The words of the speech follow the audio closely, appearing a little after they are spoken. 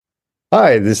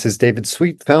Hi, this is David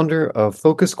Sweet, founder of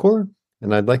Focus Core,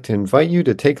 and I'd like to invite you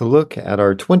to take a look at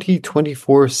our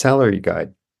 2024 Salary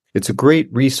Guide. It's a great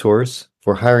resource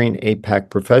for hiring APAC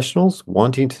professionals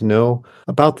wanting to know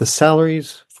about the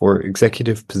salaries for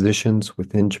executive positions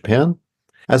within Japan,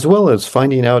 as well as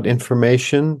finding out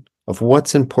information of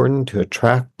what's important to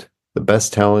attract the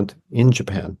best talent in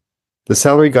Japan. The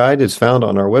Salary Guide is found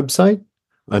on our website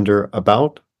under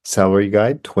About Salary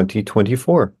Guide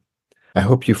 2024. I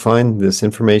hope you find this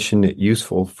information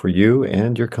useful for you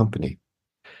and your company.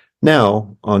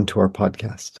 Now, on to our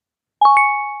podcast.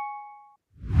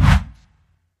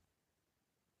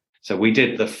 So we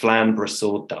did the Flandre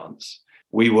sword dance.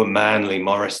 We were manly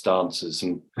Morris dancers,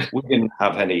 and we didn't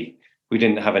have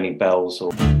any bells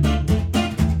or.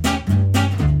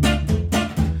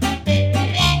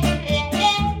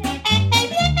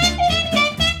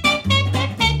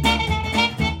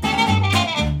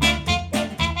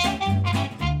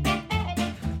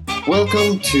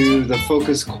 Welcome to the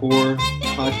Focus Core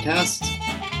podcast.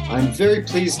 I'm very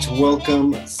pleased to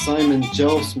welcome Simon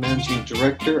Jelfs, Managing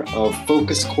Director of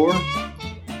Focus Core.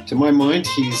 To my mind,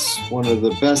 he's one of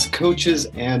the best coaches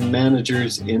and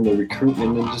managers in the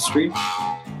recruitment industry.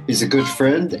 He's a good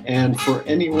friend, and for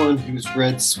anyone who's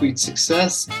read Sweet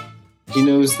Success, he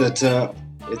knows that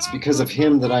it's because of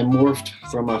him that I morphed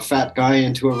from a fat guy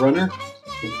into a runner,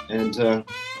 and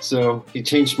so he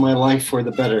changed my life for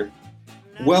the better.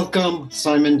 Welcome,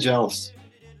 Simon Jelfs.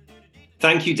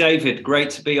 Thank you, David.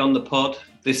 Great to be on the pod.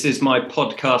 This is my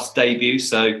podcast debut,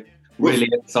 so really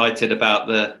excited about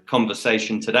the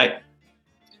conversation today.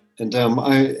 And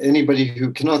anybody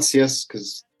who cannot see us,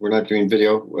 because we're not doing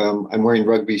video, I'm wearing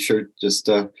rugby shirt just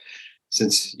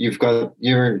since you're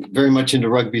very much into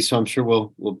rugby, so I'm sure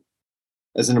we'll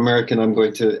as an American, I'm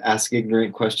going to ask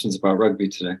ignorant questions about rugby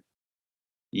today.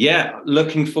 Yeah,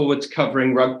 looking forward to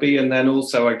covering rugby, and then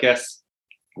also, I guess,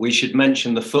 we should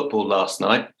mention the football last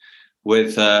night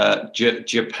with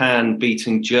Japan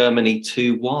beating Germany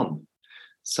 2-1.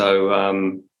 So,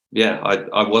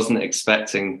 I wasn't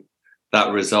expecting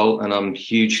that result, and I'm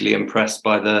hugely impressed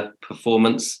by the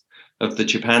performance of the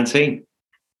Japan team.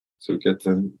 So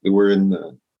we're in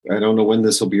I don't know when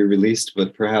this will be released,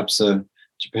 but perhaps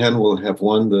Japan will have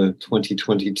won the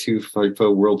 2022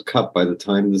 FIFA World Cup by the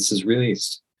time this is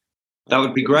released. That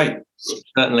would be great.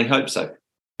 Certainly hope so.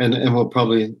 And we'll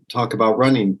probably talk about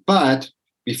running. But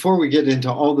before we get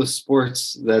into all the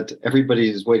sports that everybody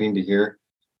is waiting to hear,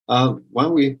 why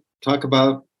don't we talk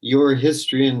about your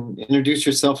history and introduce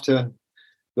yourself to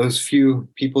those few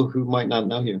people who might not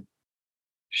know you?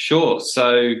 Sure.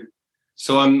 So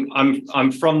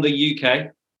I'm from the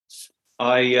UK.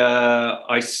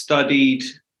 I studied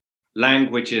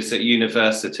languages at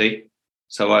university.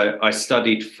 So I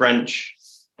studied French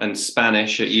and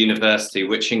Spanish at university,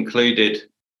 which included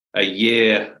a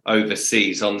year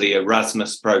overseas on the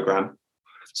Erasmus program.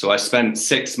 So I spent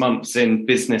 6 months in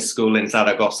business school in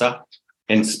Zaragoza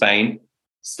in Spain,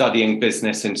 studying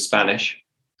business in Spanish,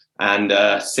 and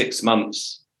 6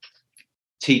 months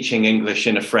teaching English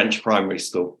in a French primary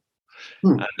school.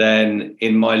 And then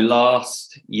in my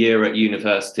last year at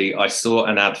university, I saw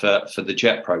an advert for the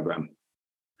JET program.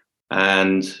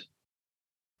 And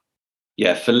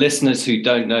yeah, for listeners who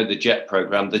don't know the JET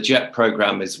program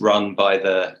is run by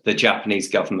the Japanese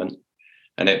government,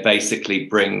 and it basically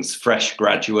brings fresh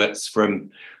graduates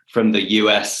from the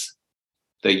US,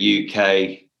 the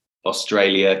UK,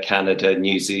 Australia, Canada,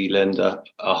 New Zealand, a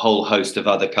whole host of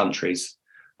other countries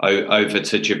over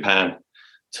to Japan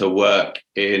to work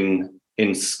in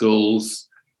schools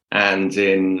and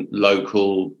in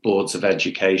local boards of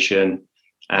education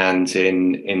and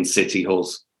in city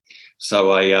halls.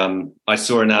 So I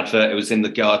saw an advert. It was in The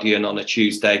Guardian on a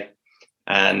Tuesday,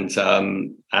 and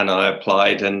I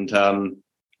applied, and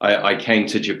I came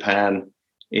to Japan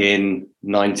in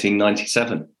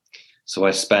 1997. So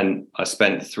I spent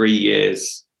 3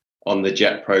 years on the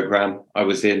JET program. I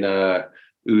was in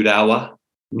Urawa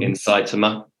in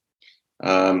Saitama,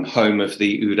 home of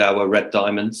the Urawa Red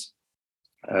Diamonds,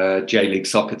 J-League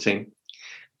soccer team,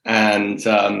 and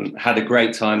had a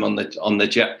great time on the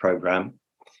JET program.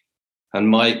 And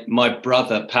my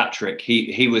brother, Patrick,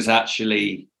 he was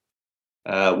actually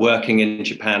working in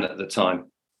Japan at the time.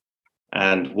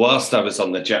 And whilst I was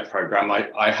on the JET program,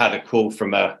 I had a call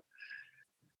from a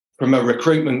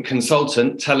recruitment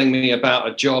consultant telling me about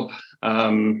a job.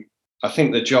 I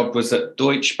think the job was at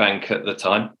Deutsche Bank at the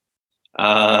time.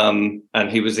 And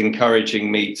he was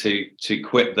encouraging me to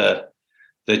quit the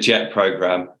JET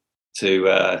program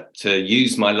to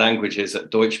use my languages at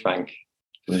Deutsche Bank.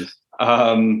 Nice.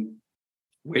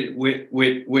 Which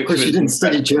of course, you didn't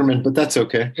study German, but that's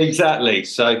okay. Exactly.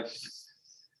 So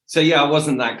yeah, I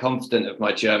wasn't that confident of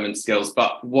my German skills,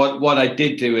 but what I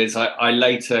did do is I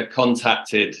later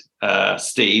contacted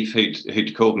Steve,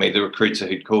 who'd called me, the recruiter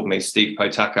who'd called me, Steve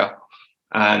Potaka,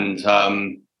 and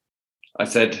I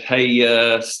said,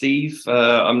 "Hey, Steve,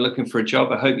 I'm looking for a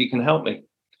job. I hope you can help me."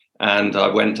 And I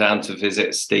went down to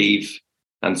visit Steve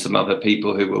and some other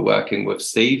people who were working with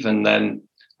Steve, and then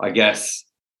I guess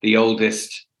the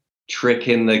oldest trick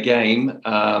in the game,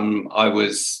 I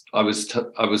was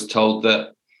told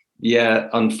that, yeah,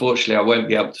 unfortunately, I won't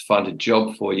be able to find a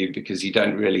job for you because you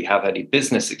don't really have any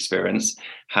business experience.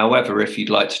 However, if you'd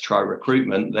like to try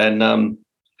recruitment, then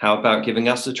how about giving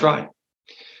us a try?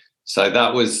 So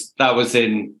that was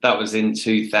in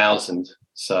 2000.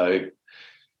 So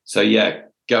yeah,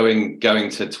 going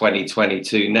to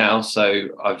 2022 now. So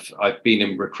I've been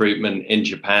in recruitment in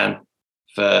Japan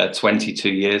for 22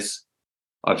 years.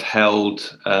 I've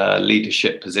held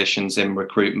leadership positions in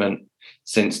recruitment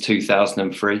since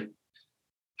 2003.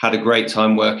 Had a great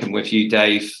time working with you,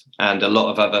 Dave, and a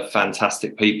lot of other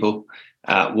fantastic people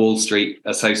at Wall Street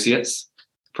Associates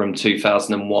from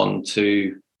 2001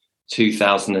 to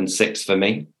 2006 for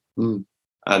me.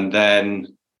 And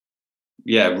then,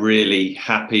 yeah, really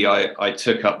happy I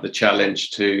took up the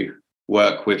challenge to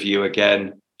work with you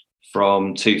again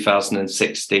from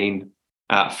 2016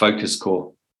 at Focus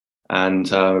Core,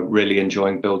 and really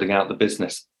enjoying building out the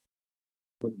business.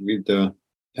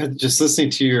 Just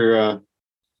listening to your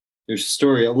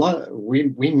story, a lot, we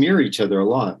mirror each other a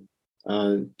lot,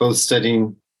 both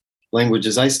studying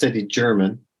languages. I studied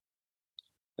German,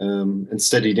 and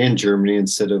studied in Germany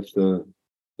instead of the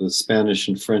Spanish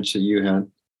and French that you had.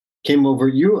 Came over.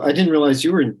 I didn't realize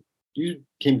you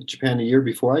came to Japan a year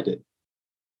before I did.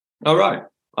 All right.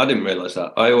 I didn't realize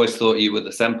that. I always thought you were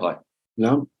the senpai.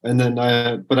 No. And then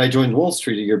but I joined Wall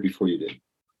Street a year before you did.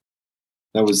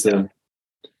 That was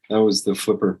the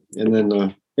flipper. And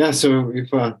then so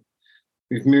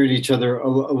we've mirrored each other a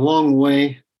long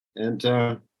way, and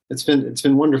it's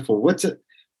been wonderful.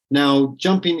 Now,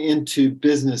 jumping into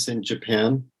business in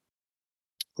Japan,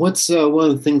 what's one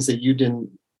of the things that you didn't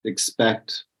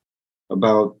expect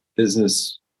about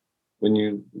business when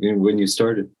you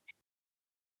started?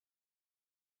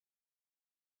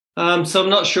 So I'm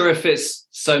not sure if it's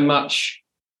so much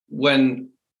when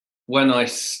I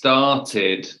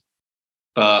started,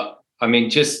 but I mean,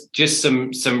 just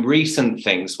some recent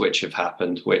things which have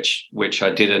happened, which I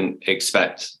didn't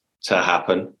expect to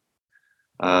happen.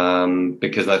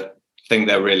 Because I think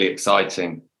they're really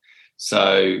exciting.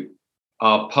 So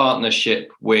our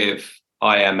partnership with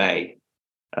IMA,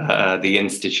 the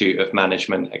Institute of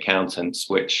Management Accountants,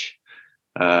 which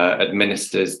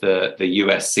administers the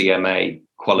USCMA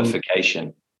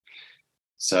qualification.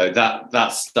 So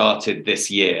that started this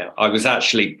year. I was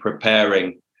actually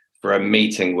preparing for a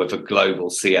meeting with a global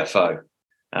CFO,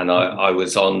 and I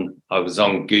was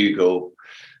on Google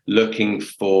looking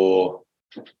for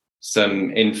some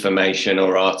information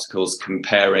or articles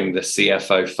comparing the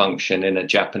CFO function in a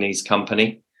Japanese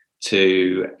company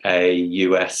to a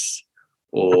US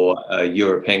or a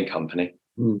European company.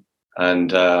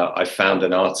 And I found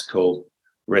an article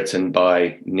written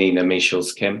by Nina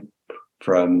Michels Kim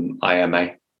from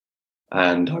IMA,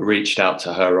 and I reached out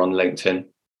to her on LinkedIn,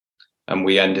 and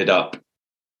we ended up,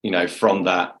 from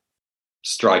that,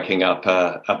 striking up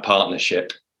a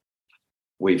partnership.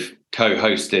 We've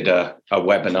co-hosted a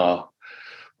webinar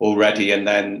already, and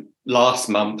then last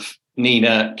month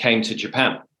Nina came to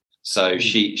Japan, so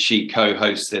she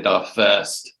co-hosted our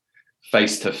first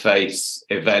face-to-face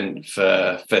event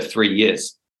for 3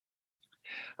 years,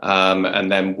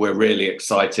 and then we're really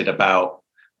excited about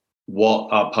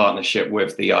what our partnership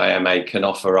with the IMA can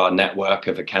offer our network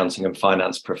of accounting and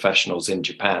finance professionals in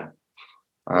Japan,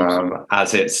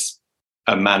 as it's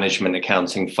a management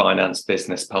accounting finance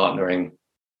business partnering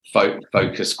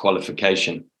focus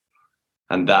qualification,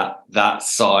 and that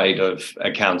side of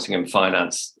accounting and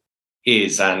finance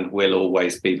is and will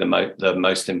always be the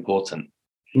most important.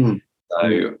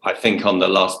 So I think on the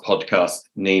last podcast,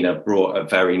 Nina brought a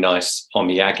very nice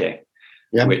omiyage,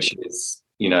 which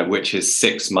is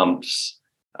 6 months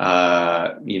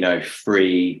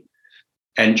free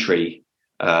entry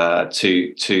to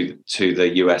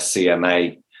the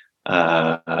USCMA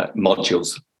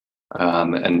modules,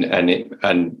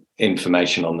 and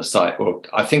information on the site, or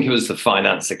I think it was the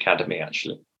Finance Academy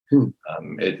actually.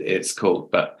 It's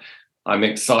called, but I'm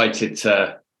excited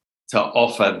to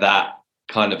offer that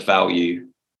kind of value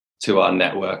to our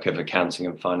network of accounting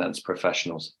and finance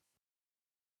professionals.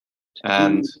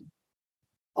 And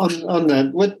on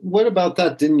that, what about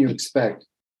that didn't you expect?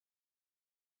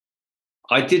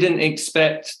 I didn't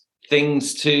expect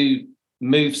things to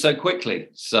move so quickly.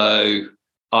 So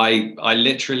I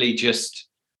literally just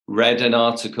read an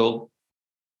article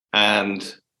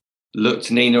and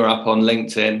looked Nina up on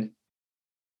LinkedIn,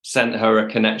 sent her a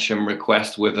connection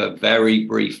request with a very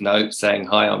brief note saying,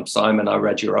 "Hi, I'm Simon. I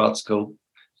read your article.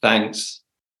 Thanks."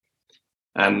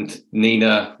 And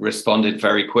Nina responded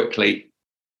very quickly,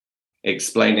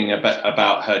 explaining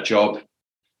about her job,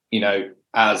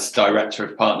 as director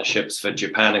of partnerships for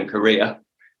Japan and Korea,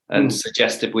 and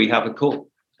suggested we have a call.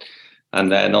 And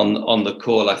then on the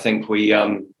call, I think we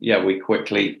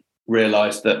quickly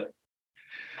realized that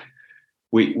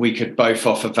we could both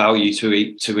offer value to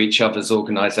each other's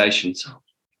organizations.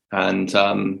 And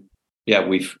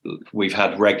we've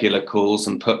had regular calls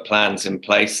and put plans in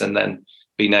place and then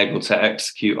been able to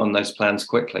execute on those plans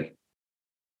quickly.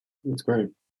 That's great.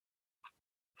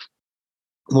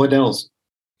 What else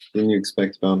didn't you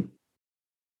expect about?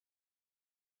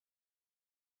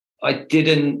 I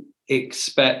didn't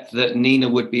expect that Nina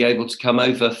would be able to come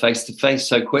over face to face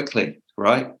so quickly,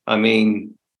 right? I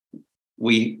mean,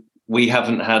 we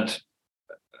hadn't had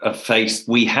a face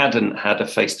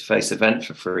to face event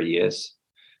for 3 years.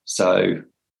 So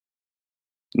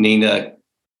Nina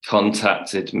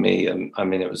contacted me,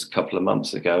 it was a couple of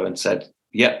months ago, and said,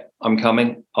 "Yeah, I'm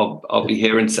coming. I'll be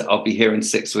here in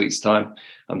 6 weeks' time.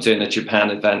 I'm doing a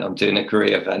Japan event. I'm doing a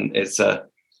Korea event. It's a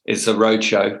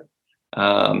roadshow.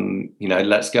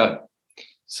 Let's go."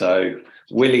 So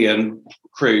William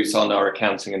Cruz on our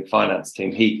accounting and finance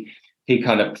team, he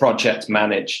kind of project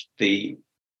managed the,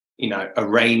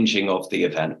 arranging of the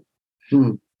event.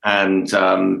 And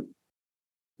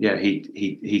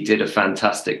he did a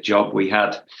fantastic job. We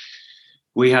had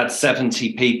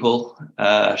 70 people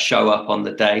show up on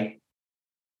the day,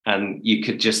 and you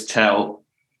could just tell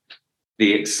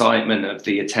the excitement of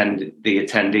the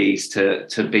attendees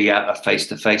to be at a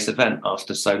face-to-face event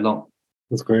after so long.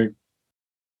 That's great.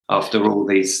 After all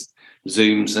these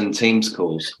Zooms and Teams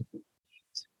calls.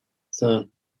 So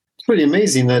it's pretty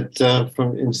amazing that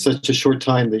from in such a short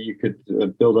time that you could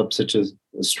build up such a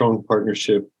strong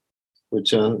partnership,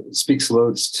 which speaks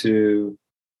loads to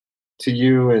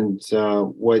you and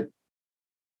what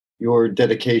your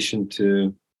dedication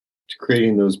to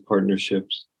creating those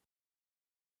partnerships.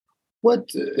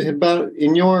 What about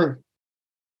in your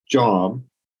job?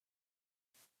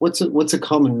 What's a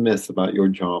common myth about your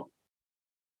job?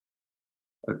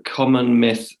 A common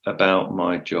myth about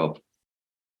my job.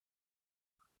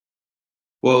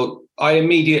 Well, I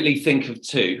immediately think of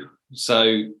two.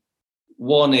 So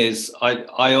one is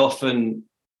I often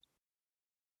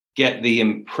get the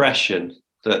impression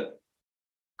that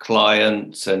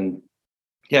clients and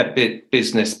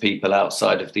business people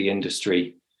outside of the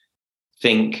industry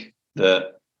think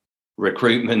that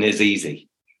recruitment is easy.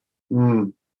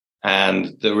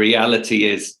 And the reality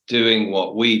is doing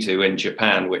what we do in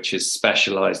Japan, which is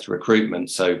specialized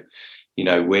recruitment. So,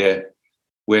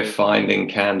 we're finding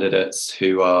candidates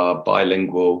who are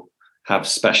bilingual, have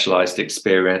specialized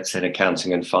experience in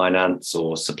accounting and finance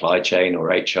or supply chain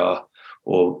or HR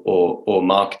or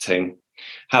marketing,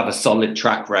 have a solid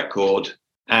track record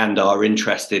and are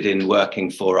interested in working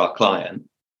for our client.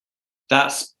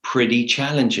 That's pretty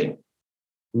challenging.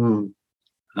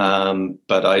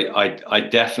 But I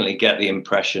definitely get the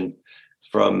impression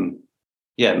from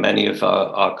many of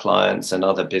our clients and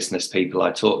other business people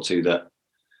I talk to that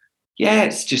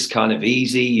it's just kind of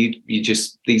easy. You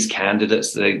just, these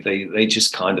candidates, they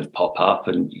just kind of pop up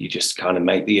and you just kind of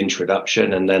make the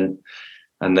introduction and then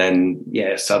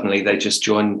suddenly they just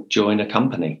join a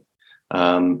company.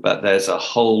 But there's a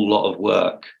whole lot of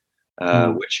work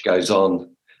which goes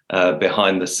on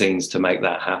behind the scenes to make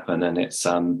that happen, and it's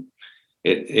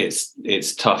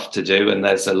tough to do, and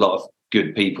there's a lot of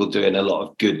good people doing a lot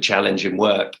of good challenging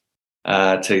work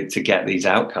to get these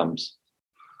outcomes.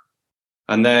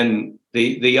 And then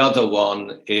the other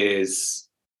one is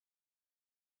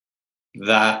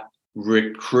that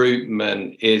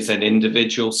recruitment is an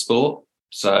individual sport.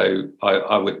 So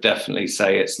I would definitely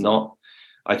say it's not.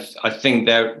 I think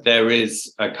there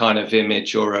is a kind of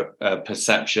image or a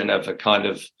perception of a kind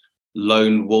of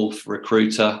lone wolf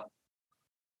recruiter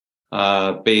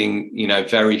being,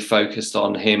 very focused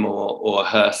on him or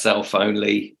herself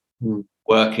only,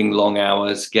 working long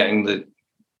hours, getting the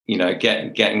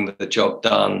job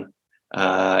done,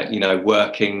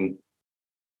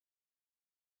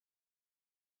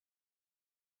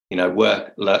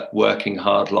 working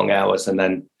hard, long hours, and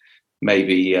then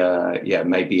maybe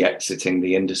exiting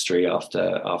the industry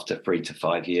after 3 to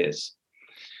 5 years.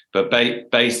 But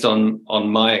based on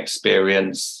my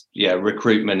experience,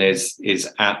 recruitment is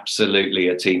absolutely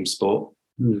a team sport.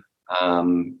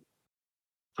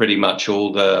 Pretty much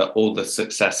all the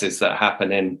successes that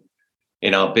happen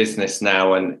in our business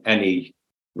now, and any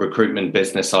recruitment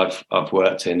business I've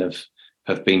worked in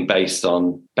have been based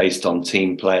on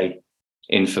team play,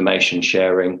 information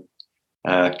sharing,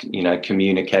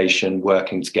 communication,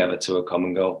 working together to a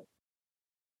common goal.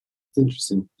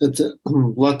 Interesting. It's a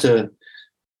lot to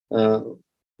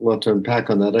unpack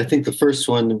on that. I think the first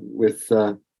one with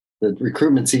the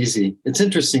recruitment's easy. It's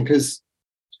interesting because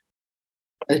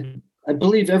I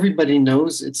believe everybody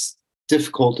knows it's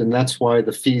difficult, and that's why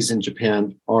the fees in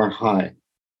Japan are high.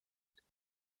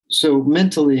 So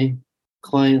mentally,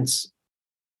 clients,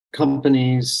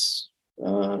 companies,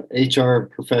 HR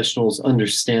professionals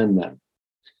understand that.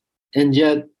 And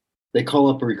yet they call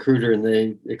up a recruiter and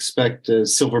they expect a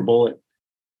silver bullet.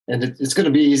 And it's going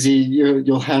to be easy.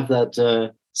 You'll have that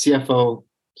CFO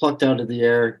plucked out of the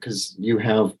air because you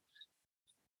have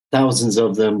thousands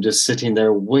of them just sitting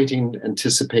there waiting,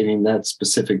 anticipating that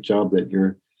specific job that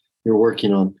you're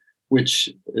working on, which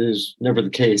is never the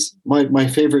case. My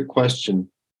favorite question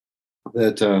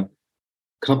that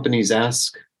companies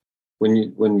ask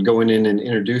when going in and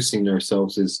introducing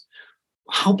themselves is,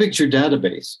 how big's your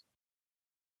database?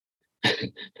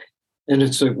 And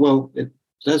it's like, well, it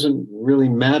doesn't really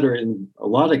matter in a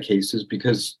lot of cases,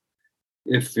 because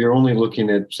if you're only looking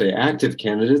at, say, active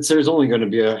candidates, there's only going to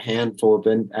be a handful of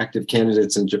active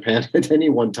candidates in Japan at any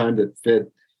one time that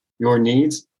fit your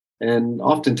needs. And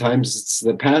oftentimes it's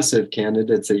the passive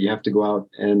candidates that you have to go out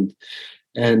and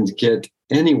get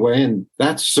anyway. And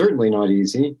that's certainly not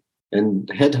easy. And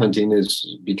headhunting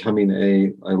is becoming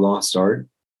a lost art.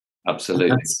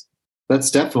 Absolutely.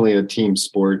 That's definitely a team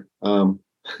sport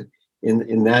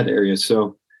in that area.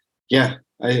 So, yeah,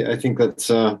 I think that's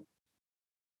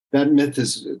that myth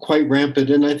is quite rampant,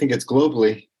 and I think it's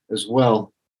globally as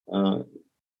well about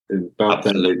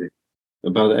Absolutely.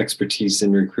 about expertise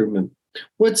in recruitment.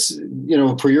 What's,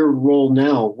 for your role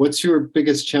now, what's your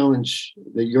biggest challenge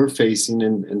that you're facing,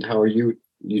 and how are you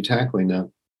tackling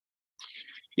that?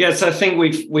 Yes, I think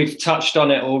we've touched on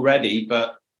it already,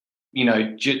 but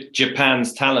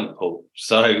Japan's talent pool.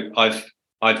 So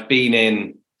I've been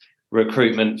in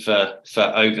recruitment for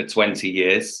over 20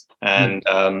 years, and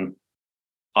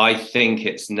I think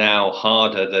it's now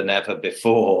harder than ever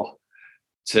before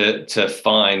to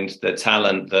find the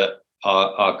talent that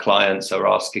our clients are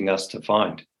asking us to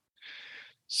find.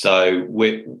 So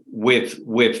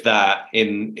with that,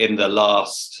 in the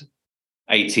last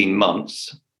 18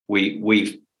 months,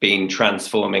 we've been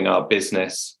transforming our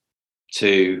business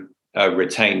to a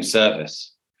retained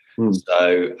service.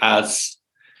 So as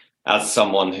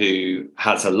someone who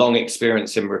has a long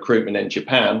experience in recruitment in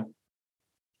Japan,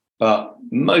 but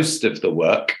most of the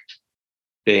work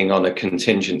being on a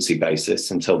contingency basis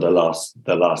until the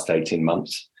last 18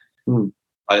 months,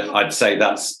 I'd say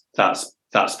that's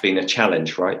been a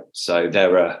challenge, right? So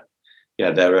there are,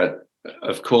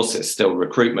 of course, it's still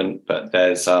recruitment, but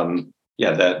there's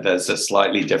a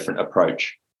slightly different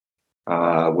approach,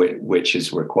 which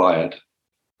is required,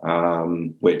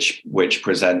 which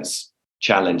presents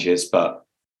challenges, but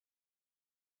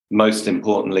most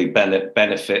importantly,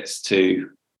 benefits to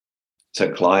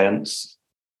clients,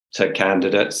 to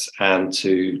candidates, and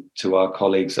to our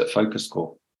colleagues at Focus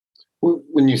Core.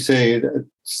 When you say a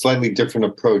slightly different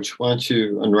approach, why don't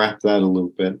you unwrap that a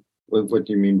little bit? What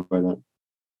do you mean by that?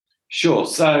 Sure.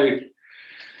 So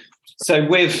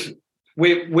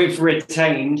we've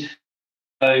retained.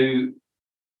 So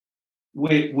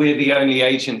we're the only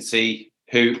agency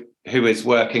who is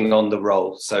working on the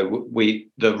role. So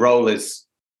the role is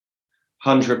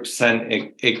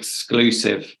 100%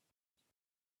 exclusive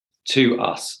to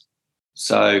us.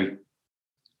 So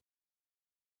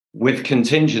with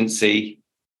contingency,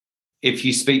 if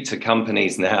you speak to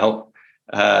companies now,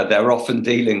 they're often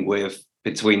dealing with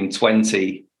between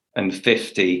 20 and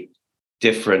 50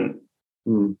 different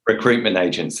recruitment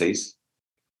agencies.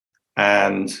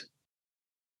 And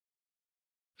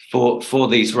for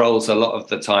these roles, a lot of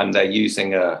the time they're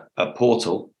using a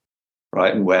portal,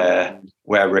 right, where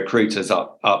recruiters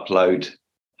upload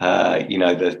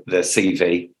the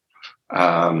CV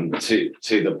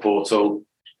to the portal,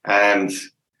 and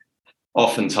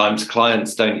oftentimes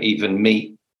clients don't even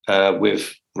meet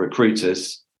with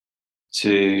recruiters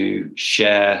to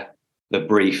share the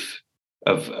brief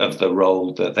of the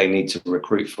role that they need to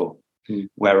recruit for.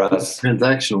 Whereas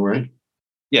transactional, right?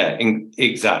 Yeah,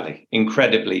 exactly.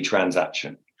 Incredibly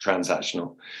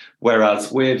transactional.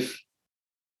 Whereas with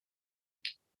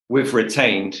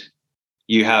retained,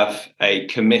 you have a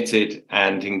committed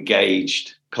and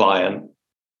engaged client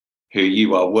who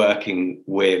you are working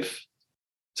with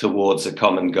towards a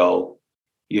common goal.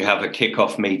 You have a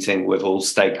kickoff meeting with all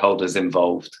stakeholders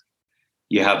involved.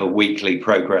 You have a weekly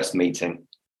progress meeting.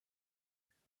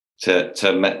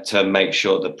 to make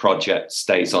sure the project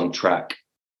stays on track.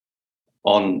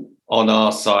 On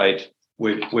our side,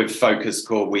 with Focus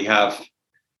Core, we have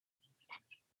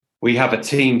a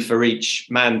team for each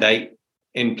mandate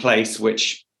in place,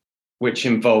 which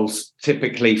involves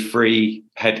typically 3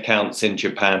 headcounts in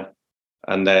Japan,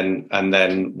 and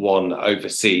then 1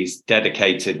 overseas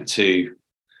dedicated to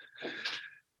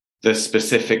the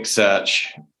specific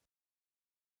search,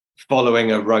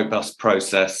 following a robust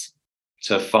process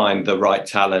to find the right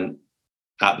talent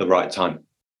at the right time.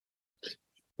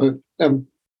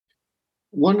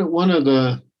 One of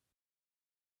the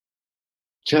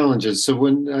challenges, so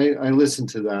when I listen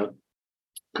to that,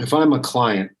 if I'm a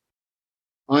client,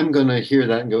 I'm going to hear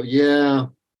that and go, yeah,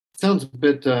 sounds a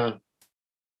bit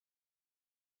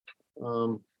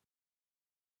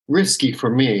risky for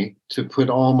me to put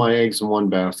all my eggs in one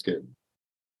basket.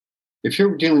 If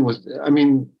you're dealing with, I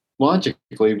mean,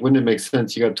 logically, wouldn't it make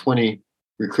sense? You got 20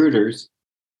 recruiters,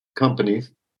 companies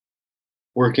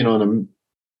working on an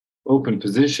open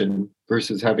position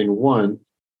versus having one.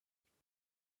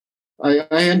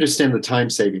 I understand the time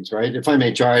savings, right? If I'm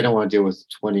HR, I don't want to deal with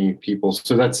 20 people.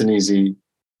 So that's an easy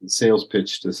sales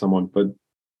pitch to someone. But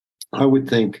I would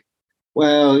think,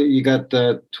 well, you got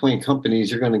 20 companies,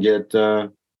 you're going to get,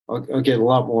 I'll get a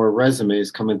lot more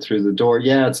resumes coming through the door.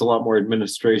 Yeah, it's a lot more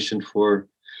administration for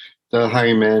the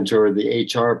hiring manager or the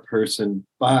HR person,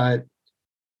 but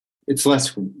it's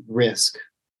less risk.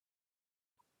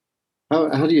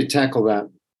 How do you tackle that?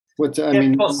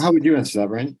 How would you answer that,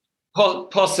 right?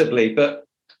 Possibly, but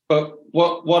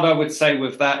what I would say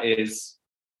with that is,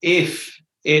 if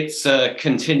it's a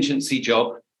contingency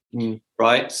job,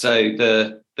 right? So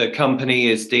the company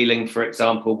is dealing, for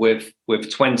example, with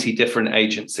 20 different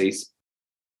agencies,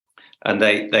 and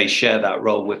they share that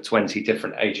role with 20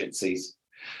 different agencies.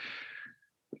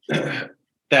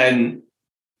 Then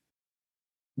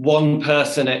one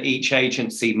person at each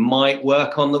agency might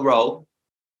work on the role,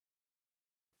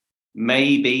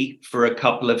 maybe for a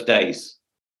couple of days.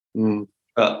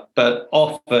 But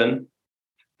often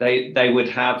they would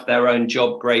have their own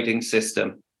job grading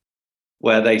system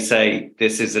where they say,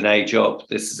 this is an A job,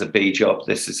 this is a B job,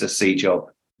 this is a C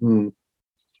job. And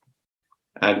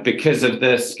because of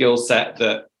the skill set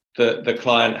that the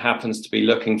client happens to be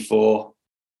looking for,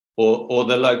 or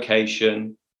the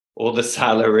location, or the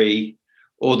salary,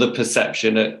 or the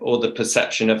perception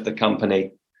of the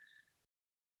company,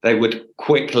 they would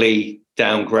quickly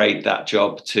downgrade that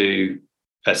job to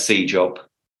a C job.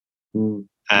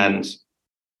 And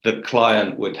the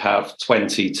client would have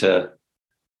 20 to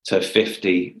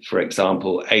 50, for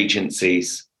example,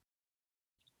 agencies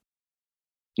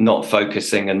not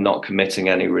focusing and not committing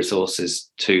any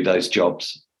resources to those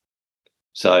jobs.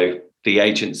 So the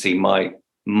agency might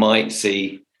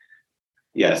see,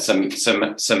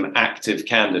 some active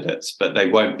candidates, but they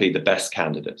won't be the best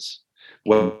candidates.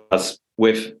 Whereas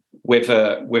with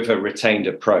a retained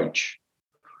approach,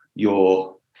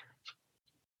 you're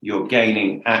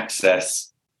gaining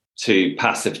access to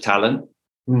passive talent.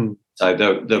 So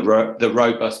the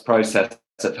robust process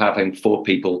of having 4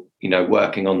 people,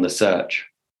 working on the search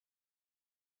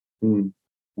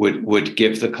would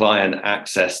give the client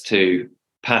access to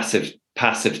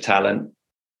passive talent,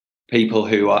 people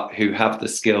who have the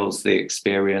skills, the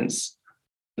experience,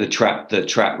 the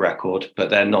track record, but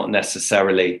they're not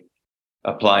necessarily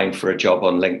applying for a job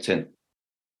on LinkedIn,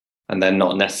 and they're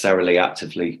not necessarily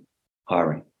actively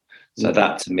hiring. So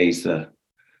that to me is the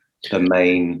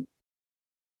main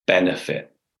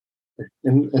benefit.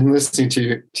 And listening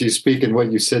to you speak and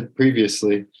what you said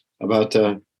previously about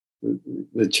the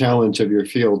challenge of your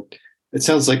field, it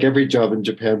sounds like every job in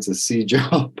Japan's a C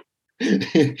job.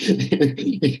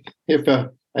 If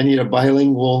I need a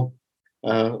bilingual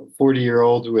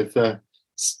 40-year-old with a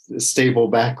stable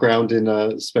background in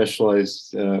a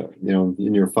specialized, in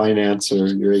your finance or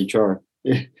your HR,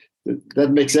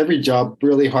 that makes every job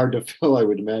really hard to fill, I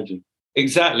would imagine.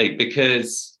 Exactly,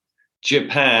 because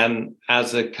Japan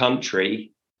as a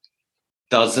country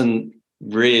doesn't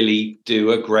really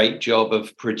do a great job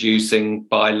of producing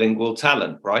bilingual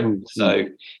talent, right? So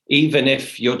even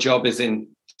if your job is in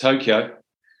Tokyo,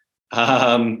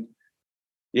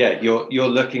 you're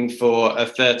looking for a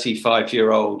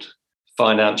 35-year-old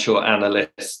financial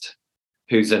analyst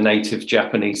who's a native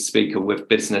Japanese speaker with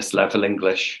business level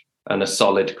English and a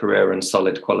solid career and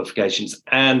solid qualifications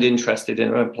and interested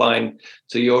in applying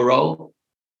to your role.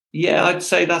 Yeah, I'd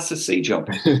say that's a C job.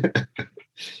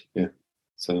 Yeah.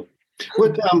 So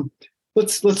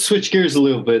let's switch gears a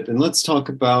little bit and let's talk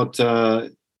about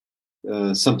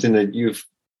something that you've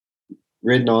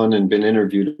written on and been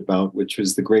interviewed about, which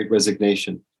was the Great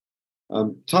Resignation.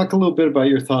 Talk a little bit about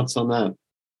your thoughts on that.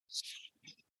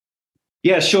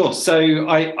 Yeah, sure. So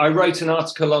I wrote an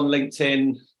article on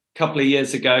LinkedIn a couple of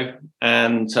years ago,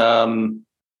 and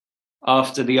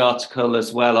after the article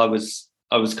as well, I was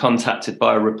contacted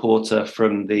by a reporter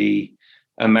from the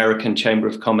American Chamber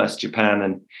of Commerce Japan,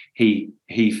 and he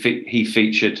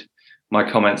featured my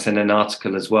comments in an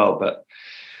article as well. But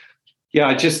yeah,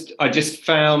 I just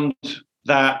found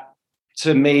that,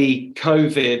 to me,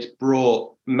 COVID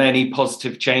brought many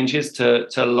positive changes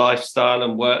to lifestyle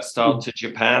and work style to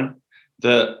Japan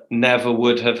that never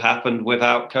would have happened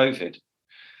without COVID.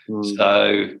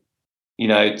 So,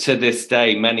 to this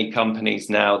day, many companies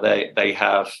now, they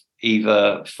have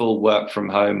either full work from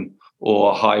home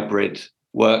or hybrid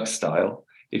work style.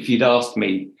 If you'd asked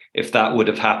me if that would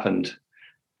have happened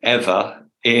ever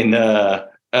in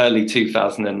early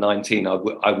 2019,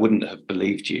 I wouldn't have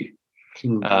believed you.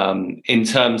 In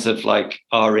terms of like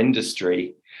our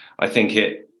industry, I think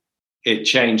it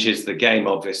changes the game,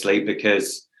 obviously,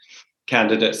 because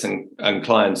candidates and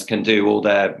clients can do all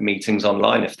their meetings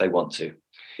online if they want to.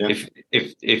 Yeah.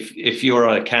 If you're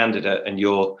a candidate and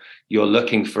you're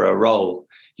looking for a role,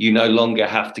 you no longer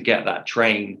have to get that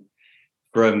train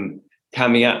from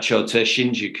Kamiyacho to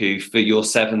Shinjuku for your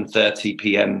 7:30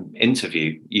 p.m.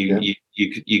 interview.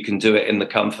 You can do it in the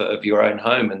comfort of your own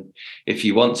home, and if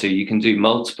you want to, you can do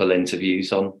multiple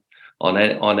interviews on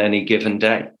any given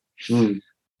day.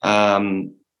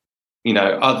 Other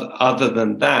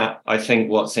than that, I think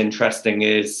what's interesting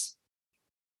is,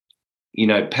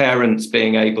 parents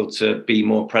being able to be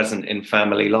more present in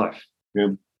family life.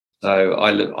 Yeah. So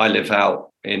I live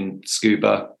out in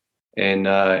Tsukuba in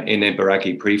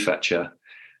Ibaraki Prefecture,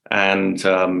 and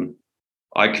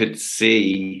I could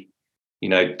see,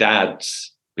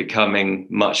 dads becoming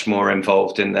much more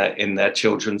involved in their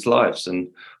children's lives, and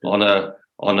on a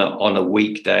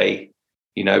weekday,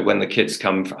 when the kids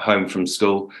come home from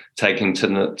school, taking to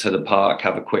the park,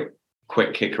 have a quick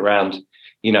kick around,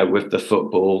 with the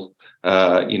football,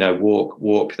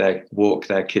 walk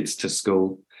their kids to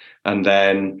school, and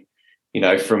then,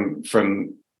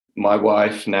 from my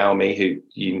wife Naomi, who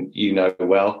you know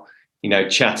well,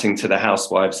 chatting to the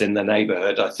housewives in the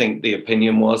neighborhood, I think the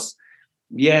opinion was,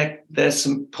 yeah, there's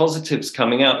some positives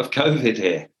coming out of COVID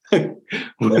here.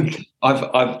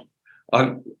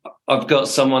 I've got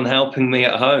someone helping me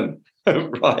at home,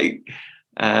 right?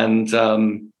 And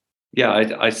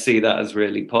I see that as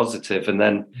really positive. And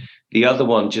then the other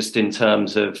one, just in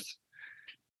terms of,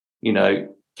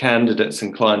 candidates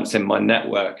and clients in my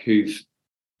network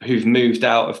who've moved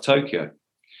out of Tokyo.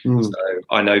 So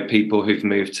I know people who've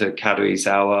moved to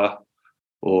Karuizawa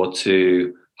or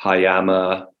to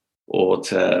Hayama or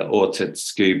to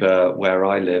Tsukuba, where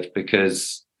I live,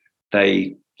 because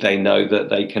they know that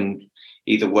they can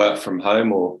either work from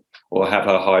home or have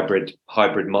a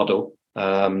hybrid model,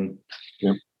 a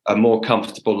more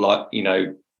comfortable,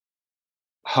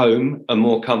 home, a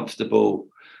more comfortable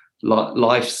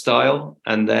lifestyle.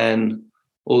 And then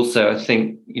also, I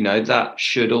think, that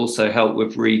should also help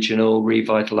with regional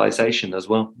revitalization as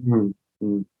well.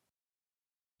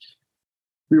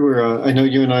 We were, I know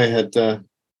you and I had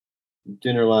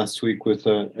dinner last week with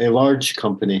a large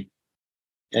company,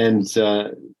 and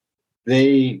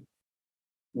they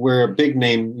where a big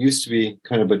name used to be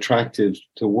kind of attractive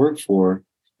to work for,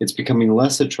 it's becoming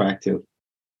less attractive.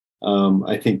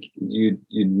 I think you'd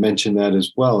mentioned that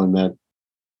as well, and that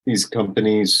these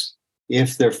companies,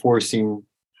 if they're forcing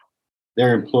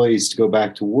their employees to go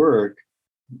back to work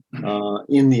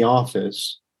in the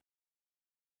office,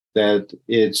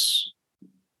 that's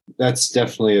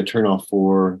definitely a turnoff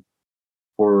for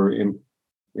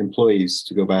employees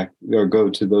to go back or go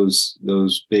to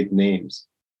those big names.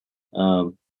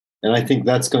 And I think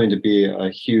that's going to be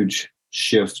a huge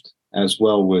shift as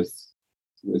well with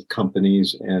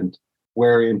companies and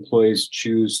where employees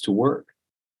choose to work.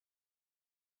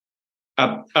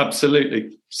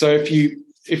 Absolutely. So if you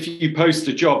post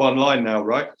a job online now,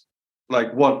 right?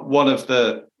 Like one of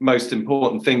the most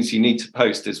important things you need to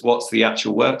post is what's the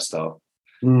actual work style.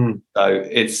 So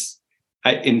it's,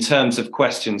 in terms of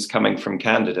questions coming from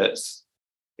candidates,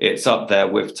 it's up there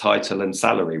with title and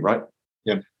salary, right?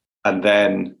 Yeah. And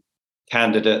then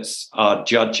candidates are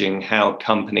judging how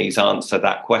companies answer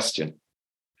that question,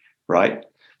 right?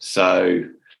 So,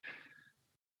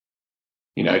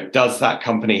 does that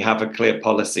company have a clear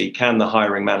policy? Can the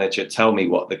hiring manager tell me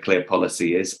what the clear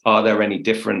policy is? Are there any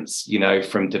difference,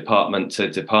 from department to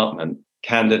department?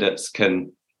 Candidates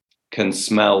can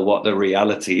smell what the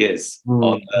reality is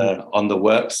on the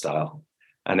work style.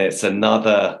 And it's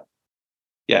another,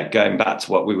 going back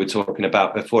to what we were talking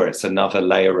about before, it's another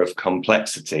layer of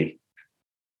complexity,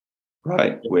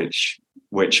 right? Which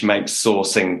which makes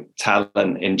sourcing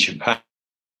talent in Japan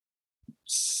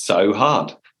so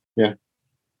hard. Yeah.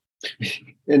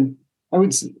 And I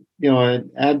would, I'd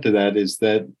add to that is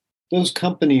that those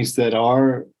companies that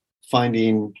are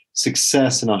finding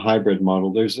success in a hybrid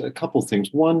model, there's a couple things.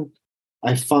 One,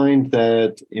 I find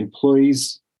that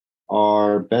employees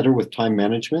are better with time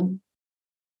management.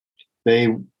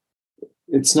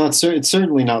 It's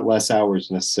certainly not less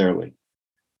hours necessarily,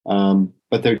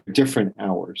 but they're different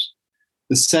hours.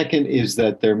 The second is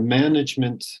that their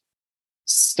management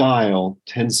style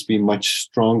tends to be much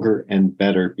stronger and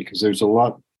better because there's a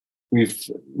lot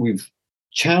we've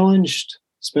challenged,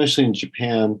 especially in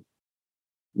Japan,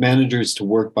 managers to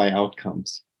work by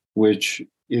outcomes, which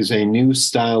is a new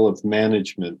style of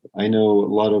management. I know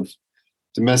a lot of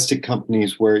domestic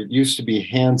companies where it used to be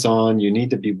hands-on, you need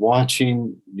to be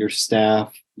watching your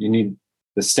staff, the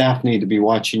staff need to be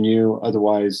watching you,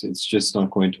 otherwise it's just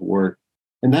not going to work.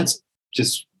 And that's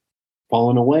just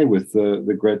fallen away with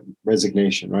the Great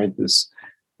Resignation, right? This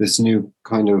new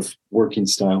kind of working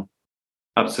style.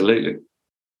 Absolutely.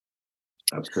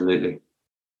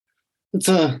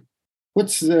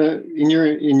 What's in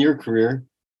your career,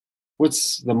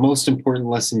 what's the most important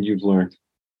lesson you've learned?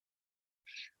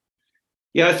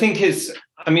 Yeah, I think it's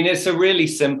a really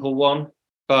simple one,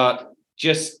 but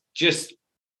just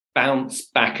bounce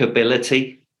back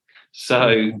ability.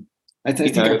 So I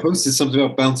think I posted something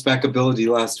about bounce back ability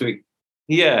last week.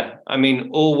 Yeah,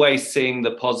 always seeing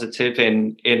the positive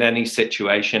in any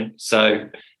situation. So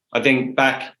I think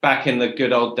back in the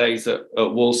good old days at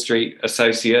Wall Street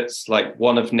Associates, like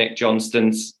one of Nick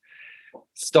Johnston's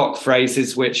stock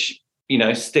phrases, which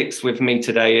sticks with me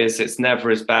today, is it's never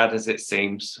as bad as it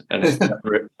seems, and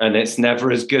it's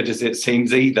never as good as it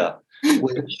seems either.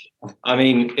 Which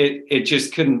it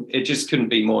just couldn't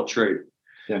be more true.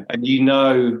 Yeah. And in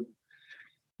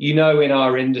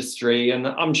our industry, and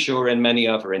I'm sure in many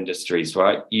other industries,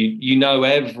 right?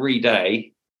 Every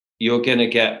day you're going to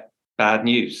get bad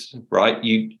news, right?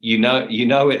 You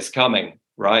know it's coming,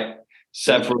 right?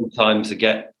 Several times a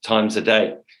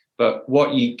day. But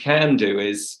what you can do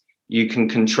is you can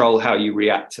control how you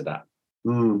react to that.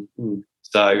 Mm-hmm.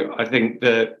 So I think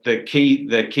the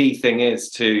key thing is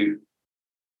to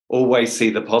always see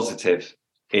the positive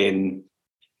in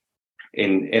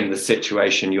the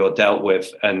situation you're dealt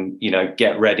with, and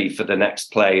get ready for the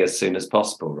next play as soon as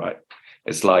possible, right?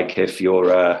 It's like if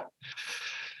you're a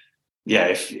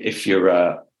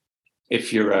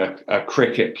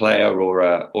cricket player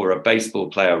or a baseball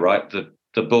player, right? The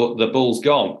ball's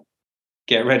gone.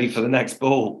 Get ready for the next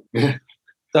ball.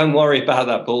 Don't worry about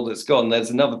that ball that's gone. There's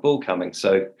another ball coming.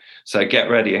 So get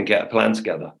ready and get a plan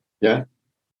together. Yeah.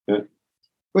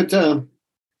 But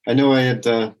I know I had.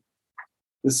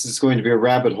 This is going to be a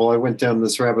rabbit hole. I went down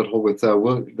this rabbit hole with the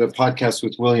podcast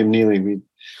with William Neely.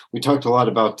 We talked a lot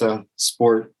about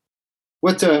sport.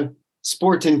 What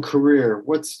sport and career?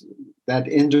 What's that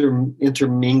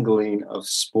intermingling of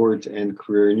sport and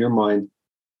career in your mind?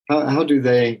 How do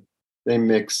they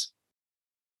mix?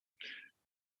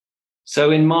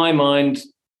 So in my mind,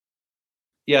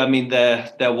 yeah,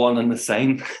 they're one and the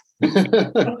same.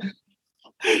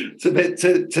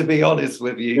 to be honest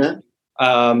with you. Yeah.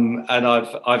 And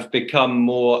I've become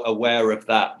more aware of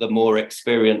that the more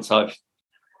experience I've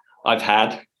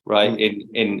had, right,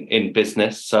 in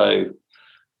business. So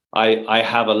I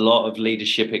have a lot of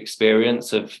leadership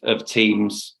experience of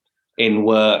teams in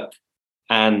work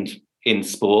and in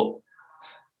sport.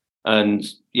 And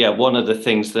yeah, one of the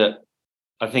things that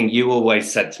I think you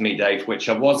always said to me, Dave, which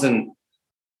I wasn't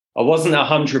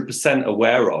 100%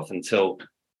 aware of until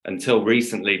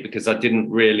recently, because I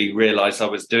didn't really realize I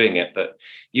was doing it. But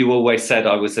you always said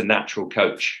I was a natural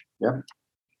coach. Yeah.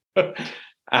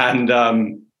 And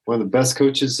one of the best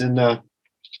coaches in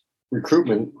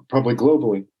recruitment, probably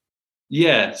globally.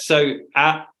 Yeah. So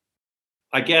I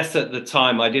guess at the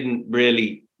time I didn't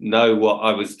really know what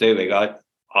I was doing.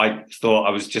 I thought I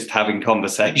was just having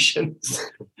conversations,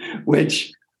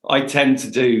 which I tend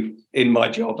to do in my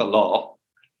job a lot.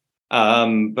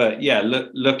 But yeah,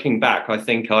 looking back, I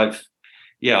think I've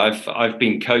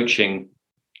been coaching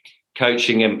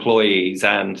employees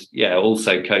and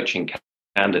also coaching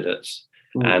candidates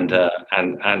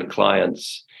and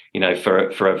clients,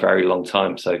 for a very long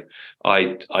time. So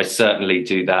I certainly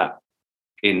do that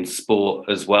in sport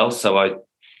as well. So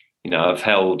I've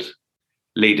held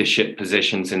leadership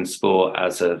positions in sport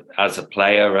as a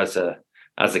player, as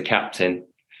a captain,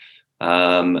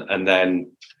 and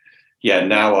then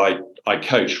now I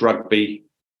coach rugby,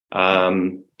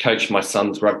 coach my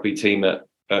son's rugby team at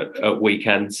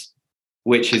weekends,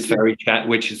 which is very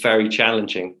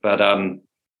challenging. But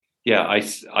I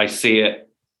see it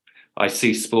I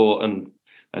see sport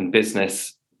and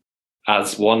business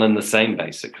as one and the same,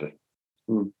 basically.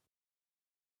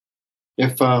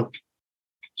 If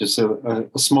just a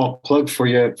small plug for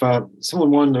you, if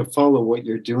someone wanted to follow what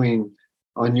you're doing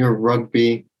on your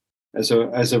rugby as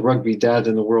a rugby dad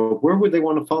in the world, where would they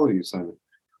want to follow you, Simon?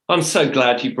 I'm so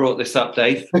glad you brought this up,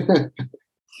 Dave.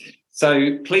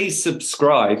 So please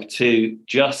subscribe to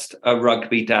Just a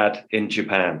Rugby Dad in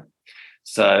Japan.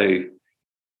 So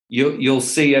you'll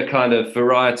see a kind of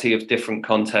variety of different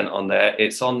content on there.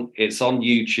 It's on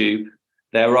YouTube.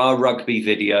 There are rugby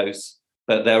videos,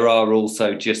 but there are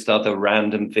also just other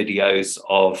random videos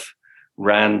of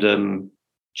random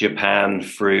Japan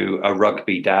through a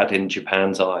rugby dad in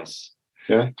Japan's eyes.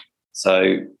 Yeah.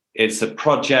 So it's a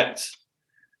project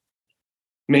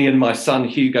me and my son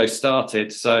Hugo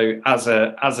started. So as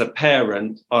a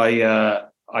parent,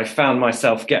 I found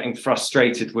myself getting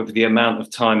frustrated with the amount of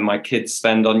time my kids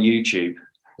spend on YouTube.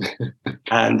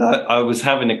 And I was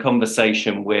having a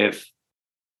conversation with,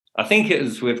 I think it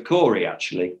was with Corey,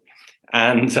 actually.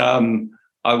 And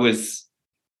I was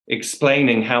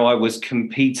explaining how I was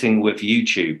competing with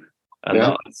YouTube. And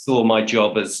I saw my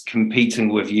job as competing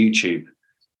with YouTube.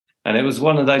 And it was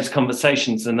one of those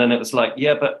conversations. And then it was like,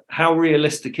 yeah, but how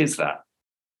realistic is that?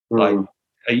 Like,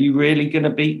 are you really going to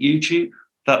beat YouTube?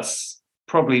 That's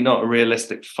probably not a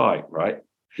realistic fight, right?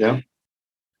 Yeah.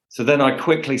 So then I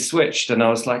quickly switched and I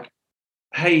was like,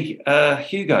 hey,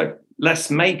 Hugo, let's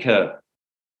make a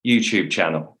YouTube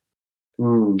channel.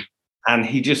 And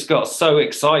he just got so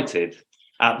excited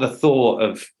at the thought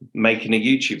of making a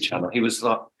YouTube channel. He was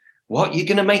like, what, you're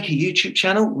going to make a YouTube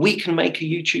channel? We can make a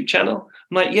YouTube channel?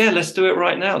 I'm like, yeah, let's do it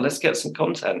right now. Let's get some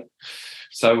content.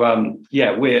 So,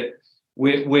 yeah,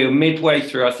 we're midway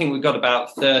through. I think we've got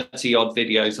about 30 odd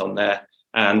videos on there.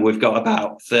 And we've got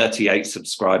about 38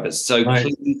 subscribers. So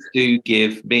please do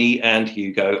give me and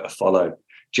Hugo a follow.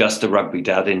 Just a Rugby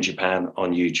Dad in Japan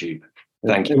on YouTube.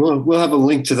 Thank you. We'll have a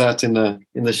link to that in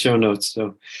the show notes.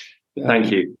 So thank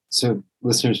you. So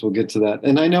listeners will get to that.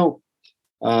 And I know,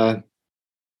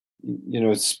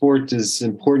 sport is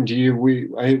important to you.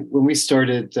 When we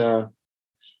started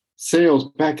sales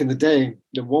back in the day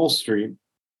at Wall Street,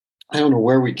 I don't know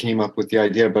where we came up with the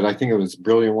idea, but I think it was a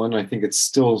brilliant one. I think it's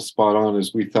still spot on,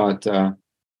 as we thought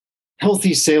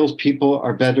healthy salespeople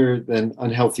are better than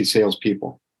unhealthy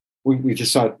salespeople. We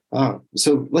just thought,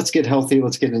 so let's get healthy,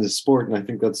 let's get into sport. And I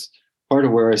think that's part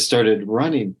of where I started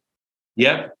running.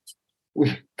 Yeah.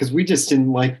 Because we just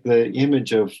didn't like the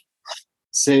image of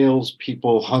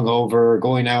salespeople hungover,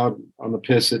 going out on the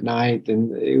piss at night.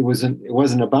 And it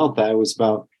wasn't about that. It was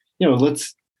about,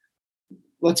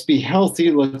 let's be healthy.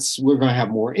 We're going to have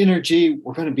more energy.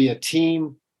 We're going to be a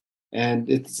team, and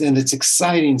it's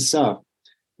exciting stuff.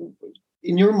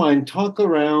 In your mind, talk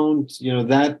around,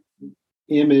 that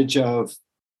image of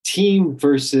team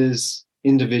versus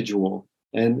individual,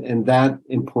 and that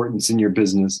importance in your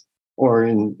business or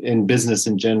in business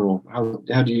in general.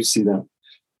 How do you see that?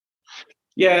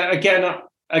 Yeah,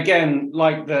 again,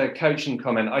 like the coaching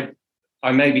comment,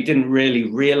 I maybe didn't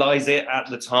really realize it at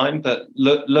the time, but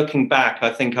looking back, I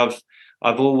think I've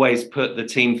always put the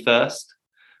team first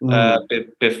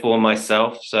before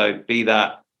myself. So be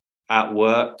that at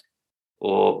work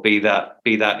or be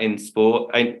that in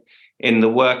sport. In the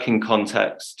working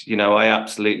context, I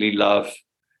absolutely love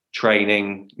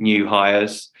training new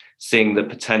hires, seeing the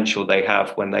potential they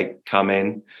have when they come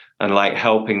in, and like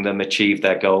helping them achieve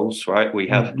their goals. Right? We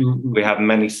have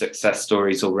many success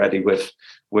stories already with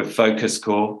Focus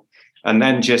Core, and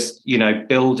then just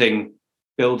building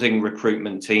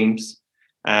recruitment teams,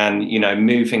 and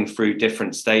moving through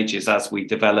different stages as we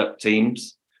develop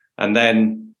teams, and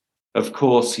then of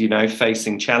course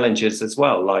facing challenges as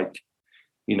well, like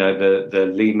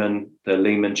the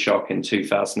Lehman shock in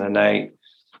 2008,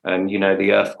 and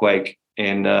the earthquake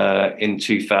in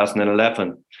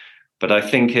 2011. But I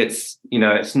think it's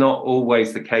not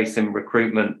always the case in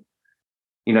recruitment.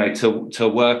 To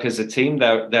work as a team,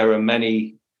 there are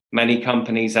many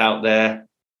companies out there,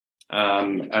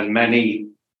 and many,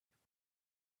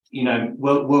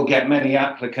 we'll get many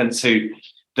applicants who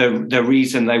the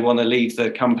reason they want to leave the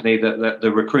company, that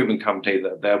the recruitment company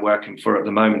that they're working for at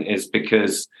the moment, is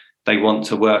because they want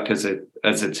to work as a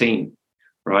team,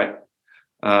 right?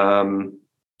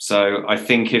 So I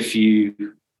think if you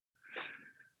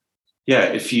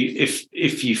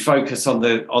focus on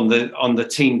the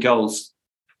team goals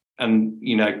and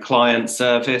client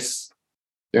service,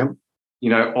 of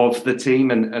the team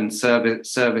and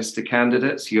service to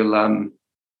candidates, you'll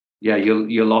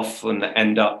often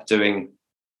end up doing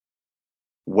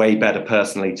way better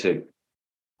personally too.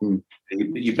 Mm.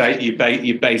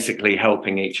 You're basically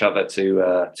helping each other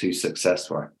to success,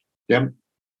 right? Yeah.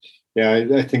 Yeah,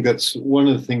 I think that's one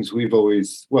of the things we've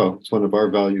always, well, it's one of our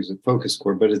values at Focus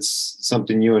Core, but it's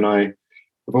something you and I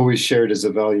have always shared as a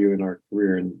value in our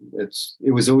career. And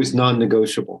it was always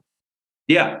non-negotiable.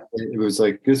 Yeah. It was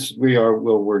like this,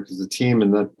 we'll work as a team,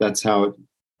 and that's how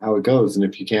it goes. And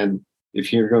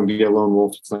if you're going to be a lone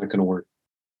wolf, it's not going to work.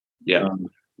 Yeah.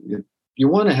 You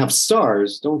want to have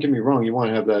stars, don't get me wrong. You want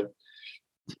to have that,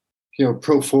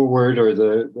 pro forward or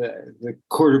the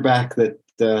quarterback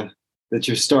that's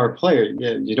your star player.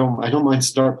 Yeah, I don't mind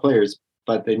star players,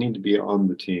 but they need to be on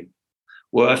the team.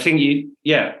 Well, I think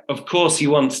of course you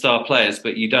want star players,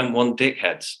 but you don't want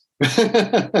dickheads. I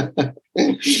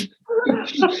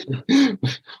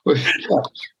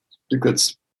think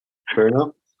that's fair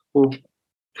enough. We'll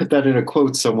put that in a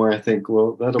quote somewhere. I think,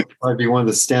 well, that'll probably be one of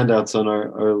the standouts on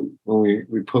our when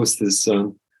we post this.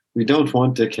 We don't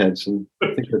want dickheads, and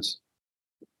I think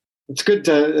it's good.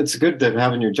 It's good to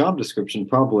have in your job description.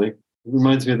 Probably it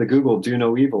reminds me of the Google "Do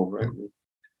No Evil," right?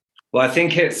 Well, I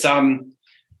think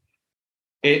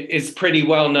it's pretty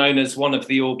well known as one of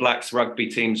the All Blacks rugby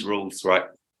team's rules, right?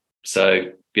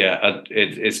 So yeah,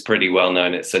 it's pretty well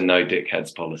known. It's a no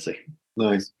dickheads policy.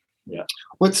 Nice. Yeah.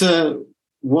 What's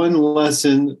one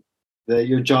lesson that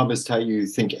your job has taught you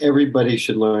think everybody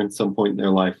should learn at some point in their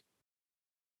life?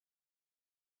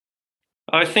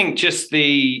 I think just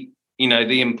the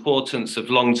importance of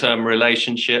long-term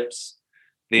relationships,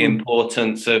 the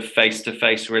importance of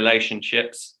face-to-face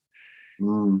relationships.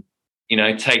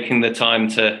 Taking the time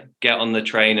to get on the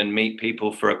train and meet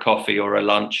people for a coffee or a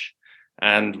lunch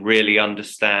and really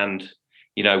understand,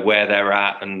 where they're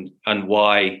at and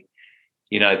why,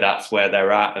 that's where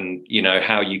they're at and,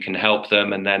 how you can help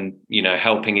them and then,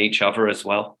 helping each other as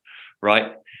well.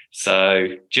 Right.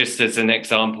 So just as an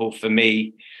example for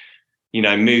me,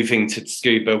 moving to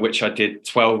scuba, which I did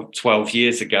 12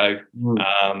 years ago,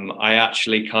 I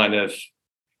actually kind of,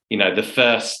 the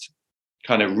first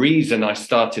kind of reason I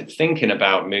started thinking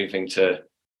about moving to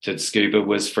scuba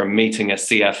was from meeting a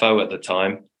CFO at the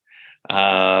time,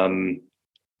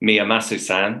 Mia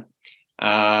Masu-san,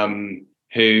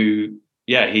 who,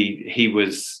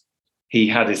 he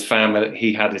had his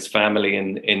family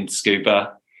in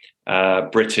scuba,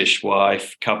 British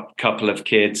wife, couple of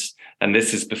kids, and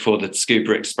this is before the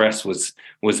Scuba Express was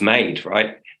made,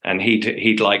 right? And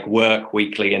he'd like work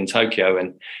weekly in Tokyo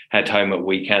and head home at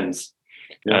weekends.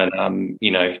 Yeah. And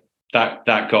that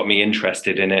got me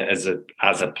interested in it as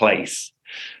a place,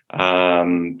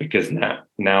 because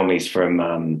Naomi's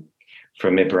from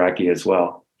Ibaraki as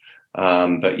well.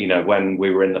 But when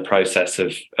we were in the process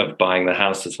of buying the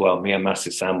house as well, me and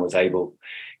Masu-san was able,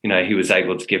 he was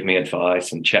able to give me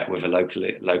advice and chat with a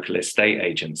local estate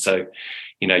agent. So,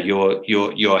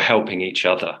 you're helping each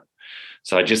other.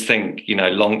 So I just think,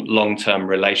 long-term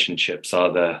relationships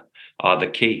are the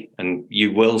key, and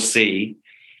you will see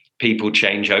people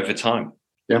change over time.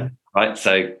 Yeah. Right.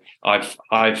 So I've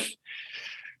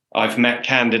met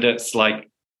candidates like,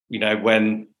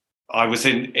 when I was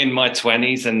in my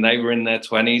 20s and they were in their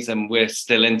 20s, and we're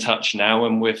still in touch now,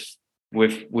 and we've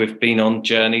been on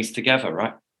journeys together,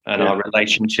 right? And our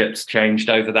relationships changed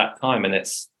over that time, and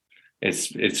it's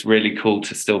really cool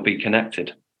to still be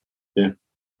connected. Yeah,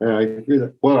 I agree with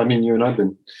that. Well, I mean, you and I've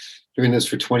been doing this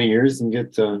for 20 years and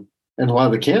and a lot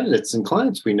of the candidates and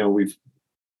clients we know, we've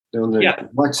known that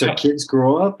watch their kids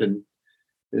grow up, and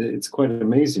it's quite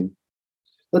amazing.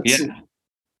 Let's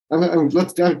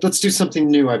do something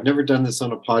new. I've never done this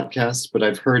on a podcast, but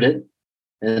I've heard it,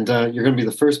 and you're going to be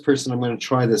the first person I'm going to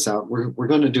try this out. We're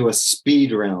going to do a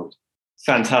speed round.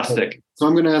 Fantastic. So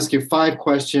I'm going to ask you 5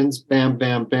 questions, bam,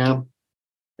 bam, bam,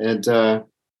 and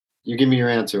you give me your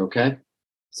answer, okay?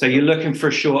 So you're looking for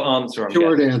a short answer.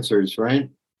 Short answers, right?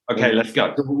 Okay, let's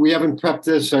go. We haven't prepped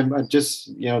this. I'm just,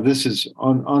 this is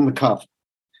on the cuff.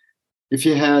 If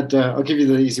you had, I'll give you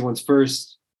the easy ones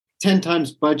first. 10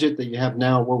 times budget that you have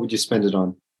now, what would you spend it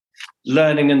on?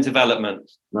 Learning and development.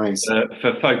 Nice.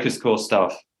 For Focus Core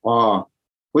staff.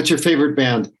 What's your favorite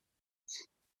band?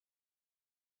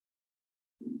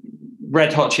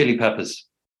 Red Hot Chili Peppers.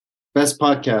 Best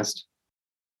podcast?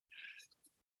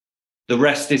 The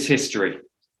Rest is History.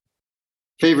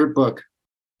 Favorite book?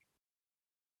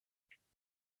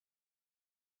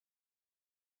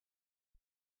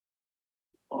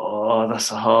 Oh,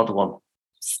 that's a hard one.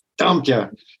 Stumped ya.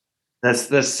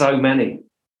 There's so many.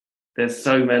 There's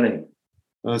so many.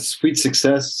 Sweet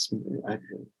Success.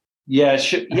 Yeah,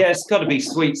 it's got to be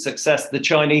Sweet Success, the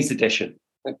Chinese edition.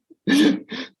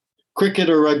 Cricket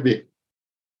or rugby?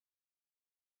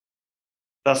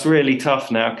 That's really tough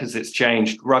now because it's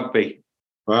changed. Rugby.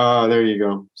 Ah, there you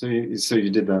go. So you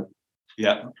did that.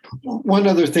 Yeah. One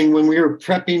other thing, when we were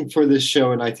prepping for this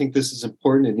show, and I think this is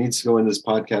important, it needs to go in this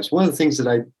podcast. One of the things that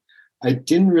I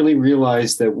didn't really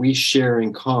realize that we share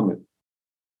in common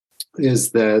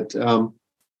is that,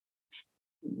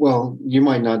 well, you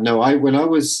might not know. When I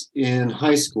was in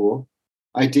high school,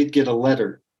 I did get a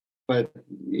letter, but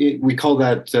we call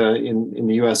that in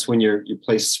the U.S. when you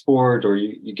play sport or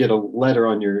you get a letter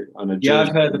on a Yeah, I've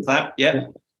jersey. heard of that. Yeah.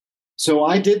 So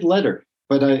I did letter,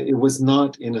 but it was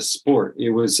not in a sport. It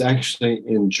was actually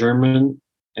in German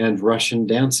and Russian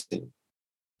dancing.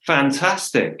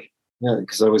 Fantastic. Yeah,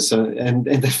 because I was, and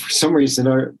for some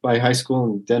reason, my high school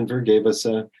in Denver gave us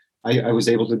I was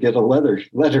able to get a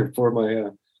letter for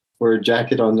my for a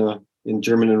jacket on in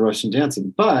German and Russian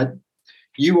dancing. But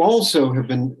you also have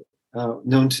been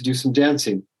known to do some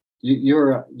dancing.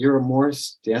 You're a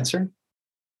Morris dancer.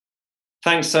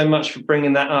 Thanks so much for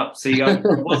bringing that up. See, I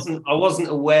wasn't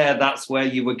aware that's where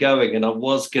you were going, and I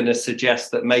was going to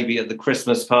suggest that maybe at the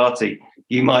Christmas party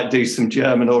you might do some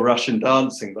German or Russian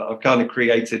dancing, but I've kind of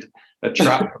created a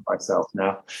trap for myself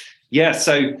now. Yeah,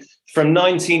 so from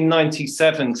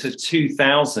 1997 to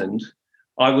 2000,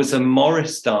 I was a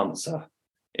Morris dancer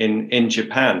in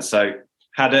Japan. So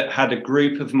had a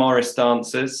group of Morris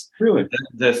dancers, Really?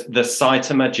 the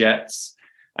Saitama Jets.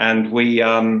 And we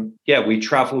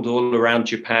traveled all around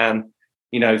Japan,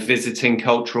 visiting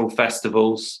cultural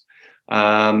festivals,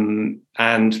 and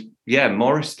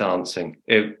Morris dancing.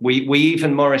 We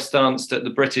even Morris danced at the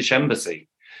British Embassy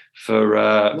for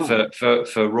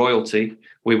royalty.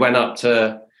 We went up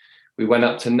to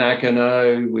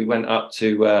Nagano. We went up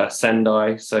to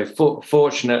Sendai. So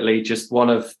fortunately, just one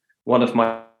of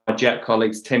my jet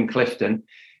colleagues, Tim Clifton.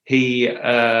 He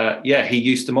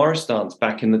used to Morris dance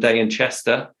back in the day in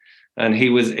Chester, and he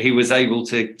was able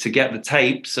to get the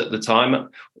tapes at the time.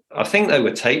 I think they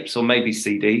were tapes or maybe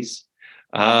CDs.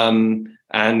 And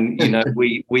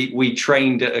we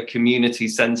trained at a community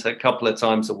centre a couple of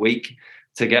times a week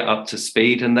to get up to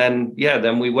speed, and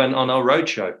then we went on our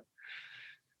roadshow.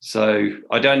 So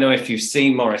I don't know if you've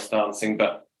seen Morris dancing,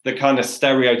 but the kind of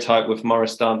stereotype with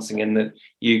Morris dancing in the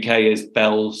UK is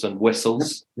bells and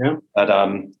whistles. Yeah. But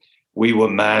we were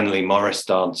manly Morris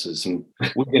dancers, and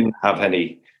we didn't have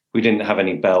any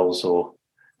bells or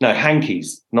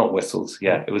hankies, not whistles.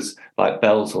 Yeah, it was like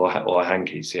bells or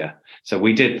hankies. Yeah. So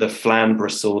we did the Flamborough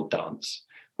sword dance,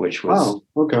 which was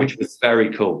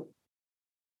very cool.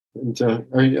 And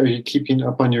are you keeping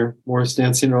up on your Morris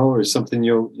dancing role, or something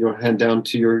you'll hand down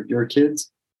to your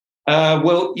kids?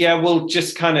 We'll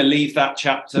just kind of leave that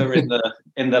chapter in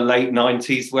the late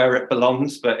 90s where it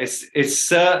belongs. But it's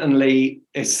certainly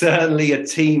a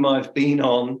team I've been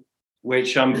on,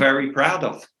 which I'm very proud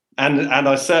of. And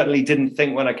I certainly didn't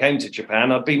think when I came to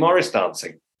Japan I'd be Morris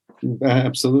dancing.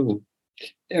 Absolutely.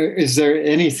 Is there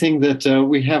anything that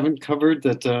we haven't covered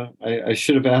that I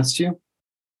should have asked you?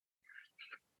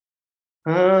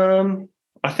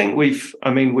 I think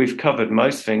we've covered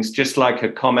most things. Just like a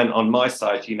comment on my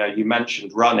side, you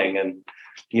mentioned running, and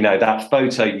that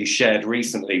photo you shared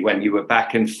recently when you were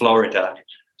back in Florida,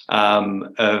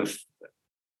 of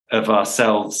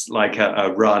ourselves, like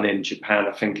a run in Japan.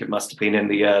 I think it must have been in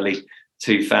the early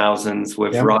 2000s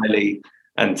with Riley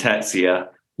and Tetsuya.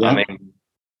 Yeah. I mean,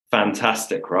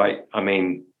 fantastic, right? I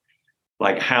mean,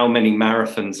 like, how many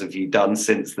marathons have you done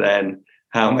since then?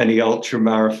 How many ultra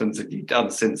marathons have you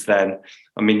done since then?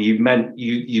 I mean, you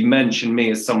mentioned me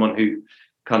as someone who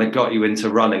kind of got you into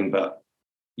running, but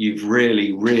you've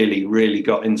really, really, really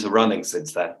got into running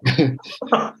since then.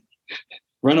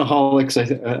 Runaholics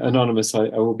Anonymous, I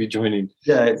will be joining.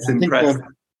 Yeah, it's impressive.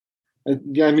 I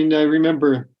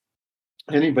remember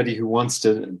anybody who wants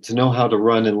to know how to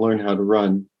run and learn how to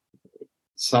run.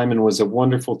 Simon was a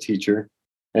wonderful teacher,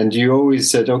 and you always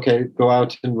said, okay, go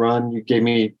out and run. You gave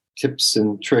me tips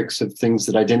and tricks of things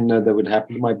that I didn't know that would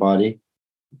happen to my body.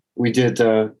 We did,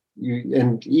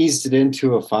 and eased it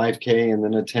into a 5K and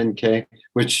then a 10K,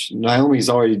 which Naomi's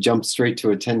already jumped straight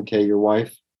to a 10K, your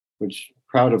wife, which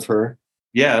proud of her.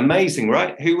 Yeah, amazing,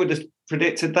 right? Who would have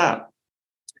predicted that?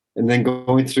 And then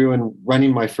going through and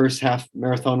running my first half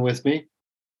marathon with me,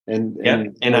 and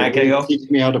really teach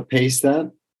me how to pace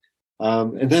that.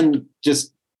 And then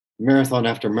just marathon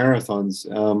after marathons.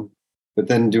 But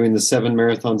then doing the 7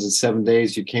 marathons in 7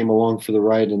 days, you came along for the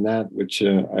ride in that, which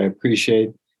I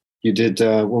appreciate. You did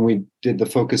when we did the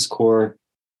Focus Core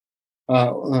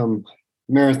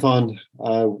marathon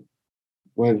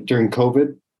during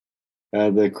COVID,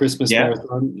 the Christmas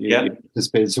marathon. You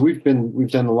participated. So we've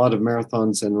done a lot of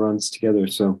marathons and runs together.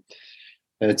 So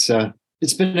it's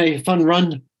been a fun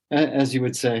run, as you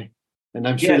would say, and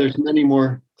I'm sure there's many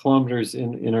more kilometers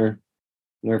in our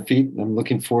on our feet. I'm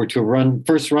looking forward to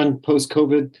first run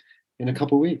post-COVID in a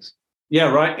couple of weeks. Yeah,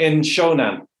 right. In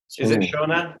Shonan. Is it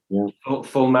Shonan? Yeah.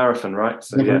 Full marathon, right?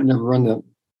 So never run that.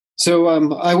 So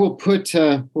I will put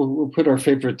we'll put our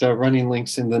favorite running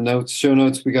links in the show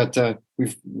notes. We got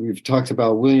we've talked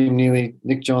about William Neely,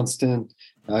 Nick Johnston,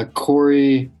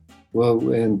 Corey. We'll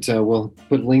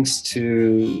put links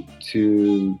to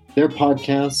their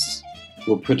podcasts.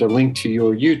 We'll put a link to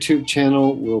your YouTube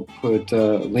channel. We'll put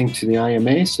a link to the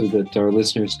IMA so that our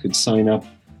listeners could sign up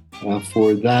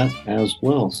for that as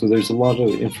well. So there's a lot of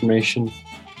information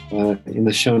in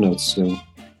the show notes. So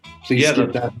please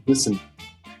give that a listen.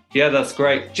 Yeah, that's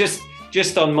great.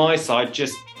 Just on my side,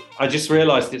 I just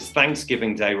realized it's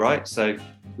Thanksgiving Day, right? So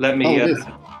let me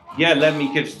let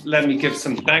me give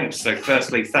some thanks. So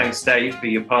firstly, thanks Dave for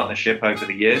your partnership over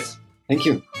the years. Thank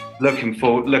you. Looking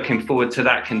forward to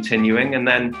that continuing. And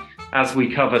then as we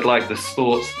covered like the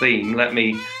sports theme, let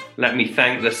me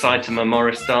thank the Saitama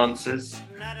Morris dancers.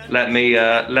 Let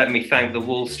me thank the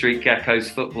Wall Street Geckos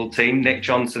football team. Nick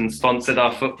Johnson sponsored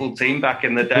our football team back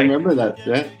in the day. I remember that,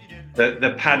 yeah.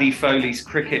 The Paddy Foley's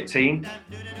cricket team,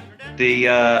 the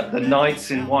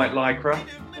Knights in white lycra.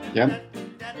 Yeah.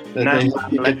 They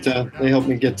helped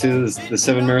me get to the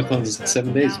 7 marathons in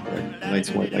 7 days. Knights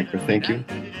in white lycra. Thank you.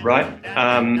 Right.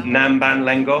 Namban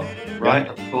Lengo, right,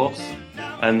 yeah. Of course.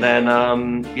 And then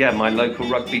my local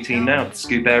rugby team now,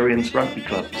 Scoobarians Rugby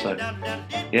Club. So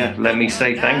yeah, let me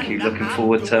say thank you. Looking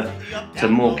forward to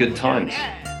more good times.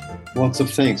 Lots of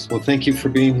thanks. Well, thank you for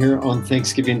being here on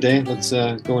Thanksgiving Day. Let's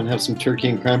go and have some turkey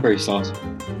and cranberry sauce.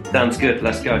 Sounds good.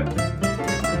 Let's go.